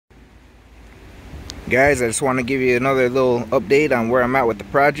Guys, I just want to give you another little update on where I'm at with the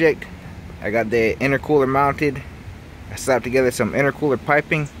project. I got the intercooler mounted. I slapped together some intercooler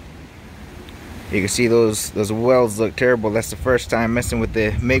piping. You can see those welds look terrible. That's the first time messing with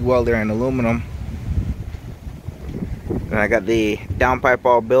the MIG welder and aluminum. And I got the downpipe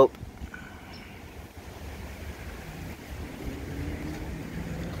all built.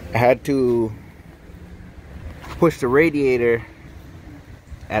 I had to push the radiator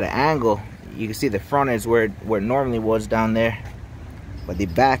at an angle. You can see the front is where it normally was down there, but the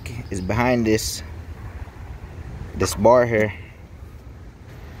back is behind this bar here,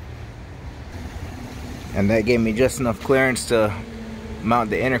 and that gave me just enough clearance to mount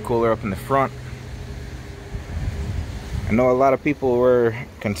the intercooler up in the front. I know a lot of people were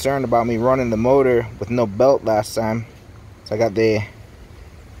concerned about me running the motor with no belt last time, so I got the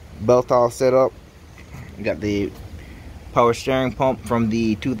belt all set up. I got the power steering pump from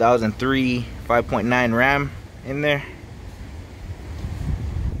the 2003 5.9 Ram in there.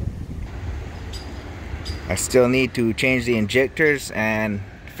 I still need to change the injectors and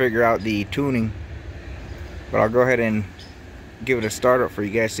figure out the tuning, but I'll go ahead and give it a start up for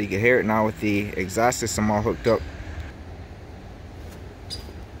you guys so you can hear it now with the exhaust system all hooked up.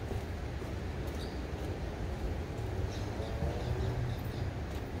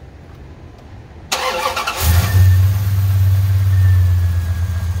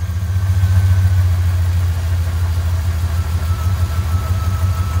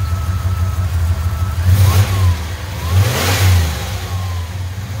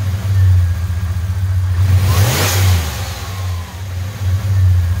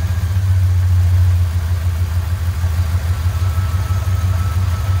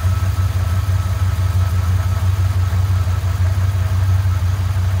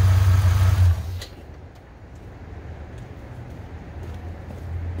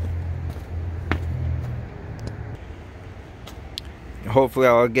 Hopefully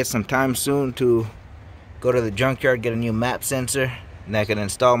I'll get some time soon to go to the junkyard, get a new map sensor, and I can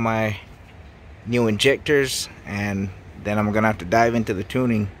install my new injectors, and then I'm gonna have to dive into the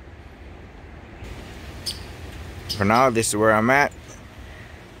tuning. For now, this is where I'm at.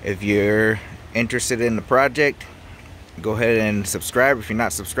 If you're interested in the project, go ahead and subscribe. If you're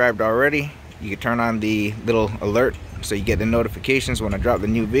not subscribed already, you can turn on the little alert so you get the notifications when I drop the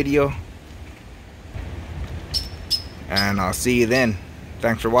new video. And I'll see you then.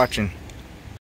 Thanks for watching.